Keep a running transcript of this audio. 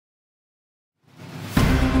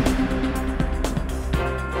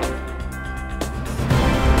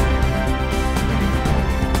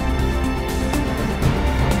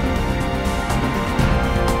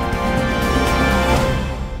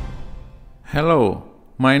Hello,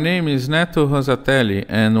 my name is NETO ROSATELLI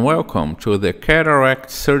and welcome to the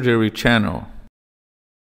Cataract Surgery channel.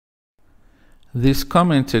 This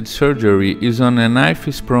commented surgery is on an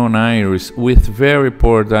I.F.I.S prone iris with very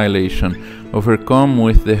poor dilation, overcome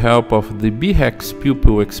with the help of the B-HEX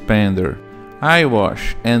Pupil Expander. Eye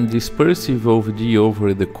wash and dispersive OVD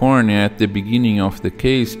over the cornea at the beginning of the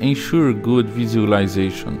case ensure good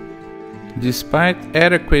visualization. Despite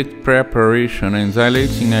adequate preparation and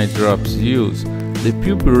dilating eye drops use, the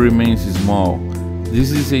pupil remains small.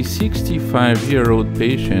 This is a 65-year-old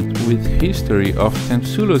patient with history of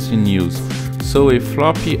tamsulosin use, so a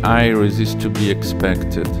floppy iris is to be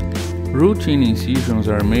expected. Routine incisions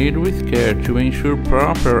are made with care to ensure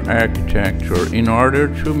proper architecture in order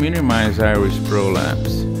to minimize iris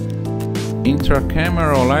prolapse.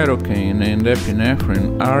 Intracameral lidocaine and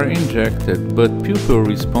epinephrine are injected, but pupil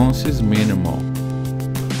response is minimal.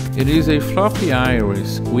 It is a floppy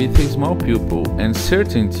iris with a small pupil, and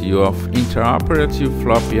certainty of intraoperative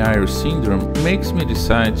floppy iris syndrome makes me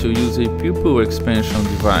decide to use a pupil expansion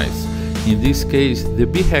device, in this case the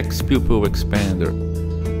B-HEX Pupil Expander.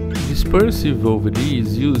 Dispersive OVD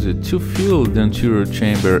is used to fill the anterior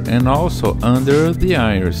chamber and also under the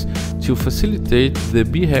iris to facilitate the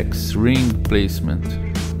B-HEX ring placement.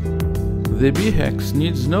 The B-HEX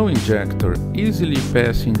needs no injector, easily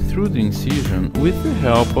passing through the incision with the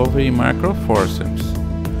help of a microforceps.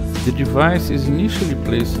 The device is initially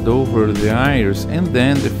placed over the iris and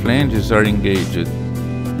then the flanges are engaged.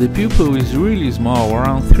 The pupil is really small,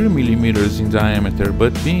 around 3 mm in diameter,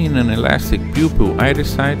 but being an elastic pupil, I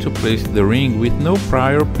decide to place the ring with no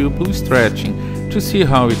prior pupil stretching to see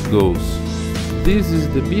how it goes. This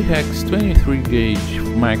is the B-HEX 23 gauge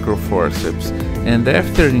microforceps, and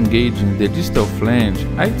after engaging the distal flange,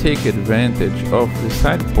 I take advantage of the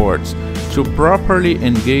side ports to properly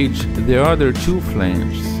engage the other two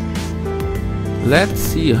flanges. Let's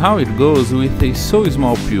see how it goes with a so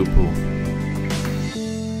small pupil.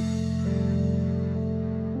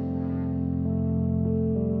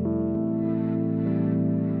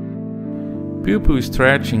 Pupil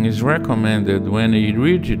stretching is recommended when a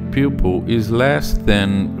rigid pupil is less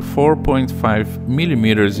than 4.5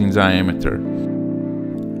 mm in diameter.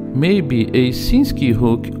 Maybe a Sinskey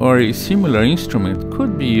hook or a similar instrument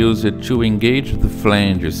could be used to engage the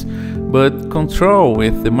flanges, but control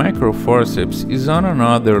with the microforceps is on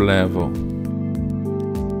another level.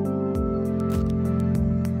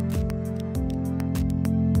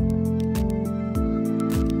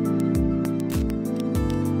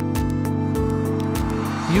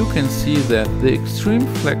 You can see that the extreme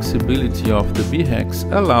flexibility of the B-HEX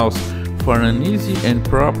allows for an easy and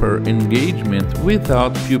proper engagement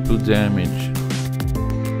without pupil damage.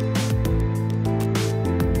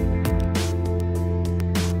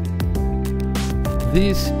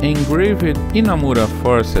 This engraved Inamura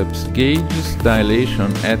forceps gauges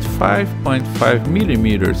dilation at 5.5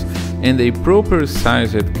 mm, and a proper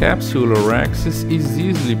sized capsulorhexis is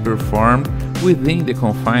easily performed within the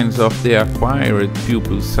confines of the acquired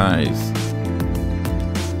pupil size.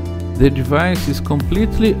 The device is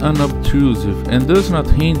completely unobtrusive and does not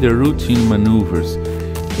hinder routine maneuvers.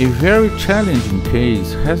 A very challenging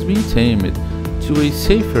case has been tamed to a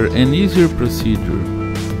safer and easier procedure.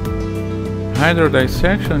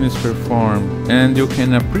 Hydrodissection is performed and you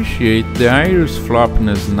can appreciate the iris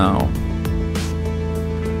floppiness now.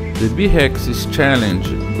 The B-HEX is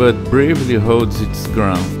challenged but bravely holds its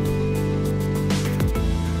ground.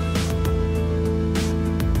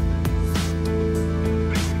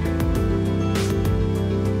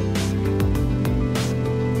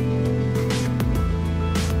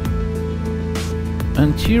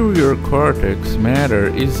 Anterior cortex matter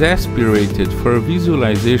is aspirated for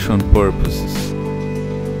visualization purposes.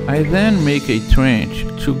 I then make a trench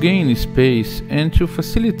to gain space and to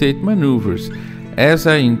facilitate maneuvers, as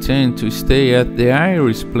I intend to stay at the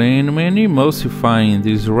iris plane when emulsifying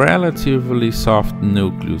this relatively soft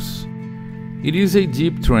nucleus. It is a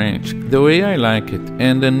deep trench, the way I like it,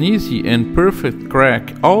 and an easy and perfect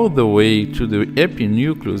crack all the way to the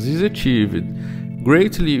epinucleus is achieved,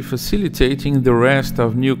 greatly facilitating the rest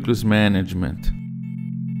of nucleus management.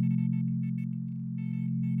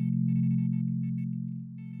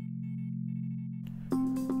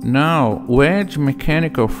 Now, wedge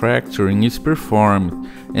mechanical fracturing is performed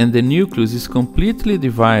and the nucleus is completely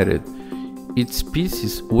divided, its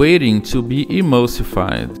pieces waiting to be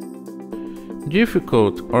emulsified.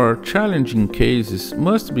 Difficult or challenging cases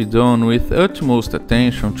must be done with utmost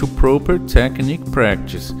attention to proper technique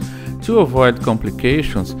practice, to avoid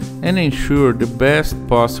complications and ensure the best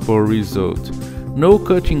possible result. No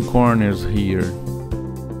cutting corners here.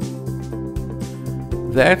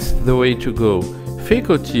 That's the way to go.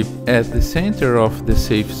 Phaco tip at the center of the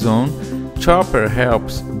safe zone. Chopper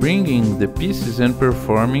helps bringing the pieces and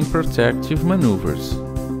performing protective maneuvers.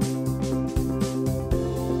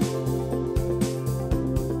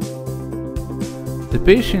 The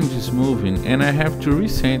patient is moving and I have to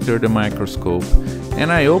recenter the microscope,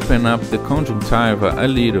 and I open up the conjunctiva a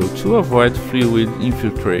little to avoid fluid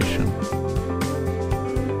infiltration.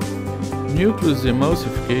 Nucleus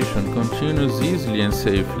emulsification continues easily and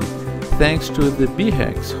safely, thanks to the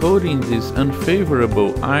B-HEX holding this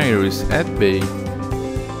unfavorable iris at bay.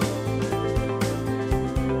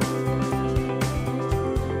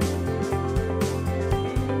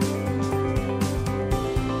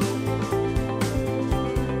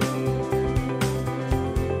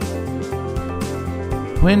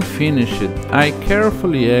 When finished, I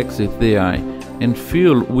carefully exit the eye and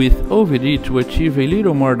fill with OVD to achieve a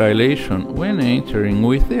little more dilation when entering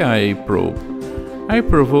with the IA probe. I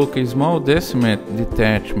provoke a small decimate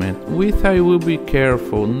detachment, with I will be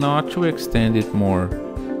careful not to extend it more.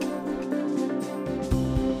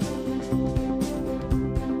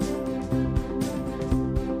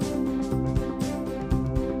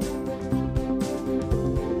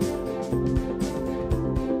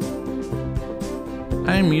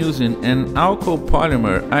 I'm using an alkyl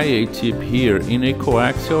polymer IA tip here in a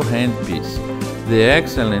coaxial handpiece. The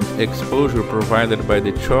excellent exposure provided by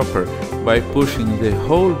the chopper by pushing the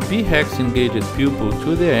whole B-HEX engaged pupil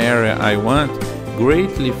to the area I want,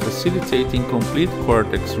 greatly facilitating complete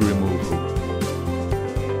cortex removal.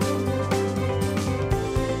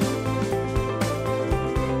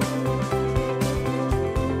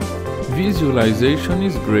 Visualization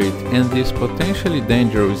is great, and this potentially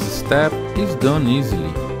dangerous step is done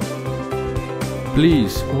easily.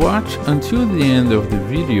 Please watch until the end of the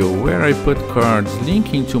video, where I put cards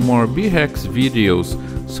linking to more B-HEX videos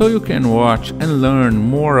so you can watch and learn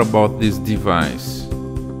more about this device.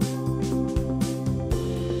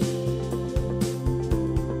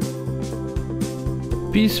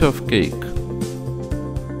 Piece of cake.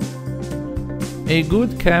 A good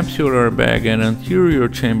capsular bag and anterior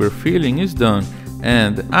chamber filling is done,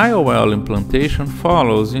 and IOL implantation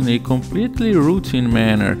follows in a completely routine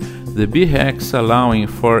manner, the B-HEX allowing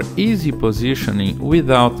for easy positioning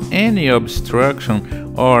without any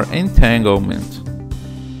obstruction or entanglement.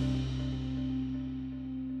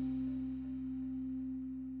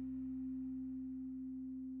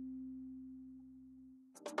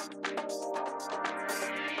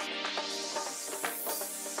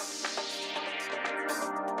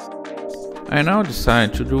 I now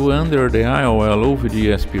decide to do under the IOL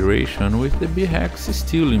OVD aspiration with the B-HEX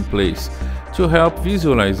still in place, to help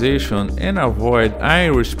visualization and avoid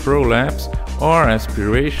iris prolapse or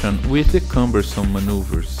aspiration with the cumbersome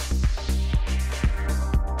maneuvers.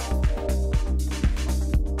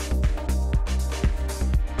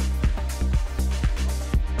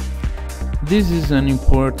 This is an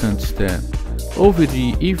important step.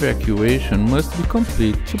 OVD evacuation must be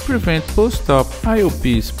complete to prevent post-op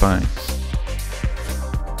IOP spikes.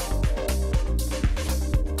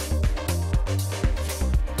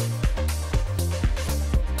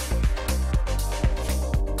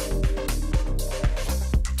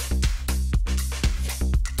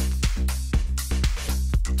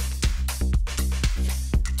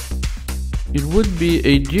 It would be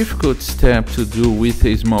a difficult step to do with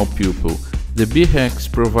a small pupil, the B-HEX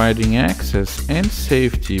providing access and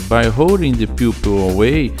safety by holding the pupil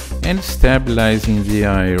away and stabilizing the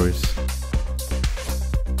iris.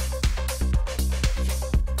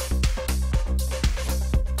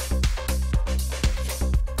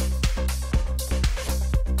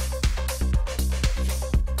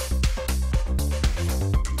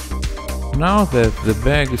 Now that the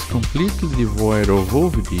bag is completely devoid of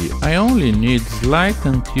OVD, I only need slight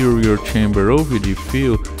anterior chamber OVD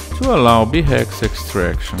fill to allow B-HEX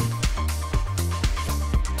extraction.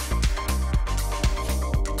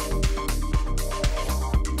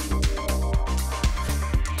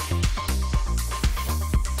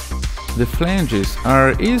 The flanges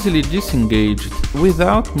are easily disengaged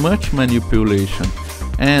without much manipulation,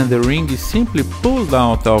 and the ring is simply pulled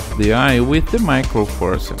out of the eye with the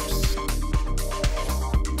microforceps.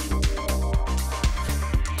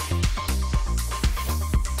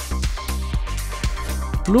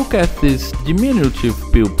 Look at this diminutive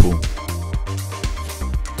pupil.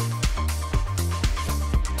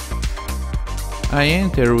 I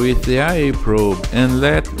enter with the IA probe and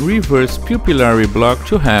let reverse pupillary block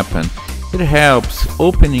to happen. It helps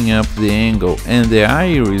opening up the angle and the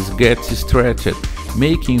iris gets stretched,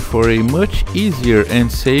 making for a much easier and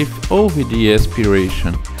safe OVD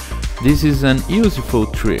aspiration. This is an useful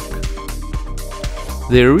trick.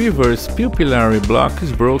 The reverse pupillary block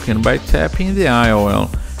is broken by tapping the IOL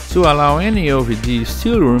to allow any OVD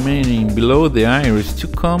still remaining below the iris to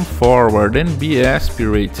come forward and be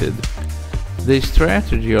aspirated. The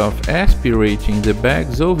strategy of aspirating the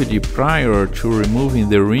bag's OVD prior to removing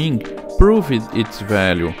the ring proved its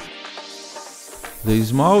value. The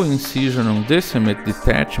small incision on decimate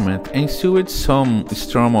detachment ensued some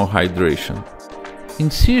stromal hydration.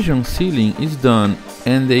 Incision sealing is done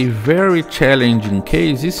and a very challenging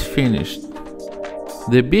case is finished.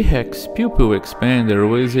 The B-HEX Pupil Expander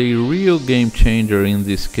was a real game changer in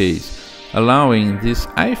this case, allowing this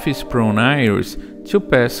I.F.I.S prone iris to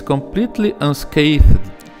pass completely unscathed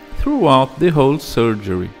throughout the whole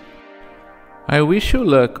surgery. I wish you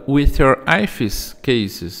luck with your I.F.I.S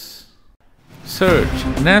cases. Search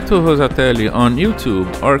NETO ROSATELLI on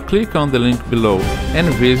YouTube or click on the link below and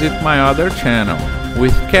visit my other channel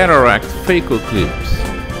with Cataract Phaco Clips.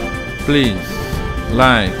 Please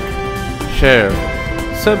like, share,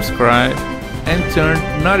 subscribe and turn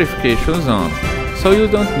notifications on so you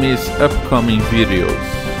don't miss upcoming videos.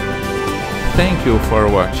 Thank you for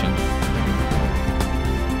watching.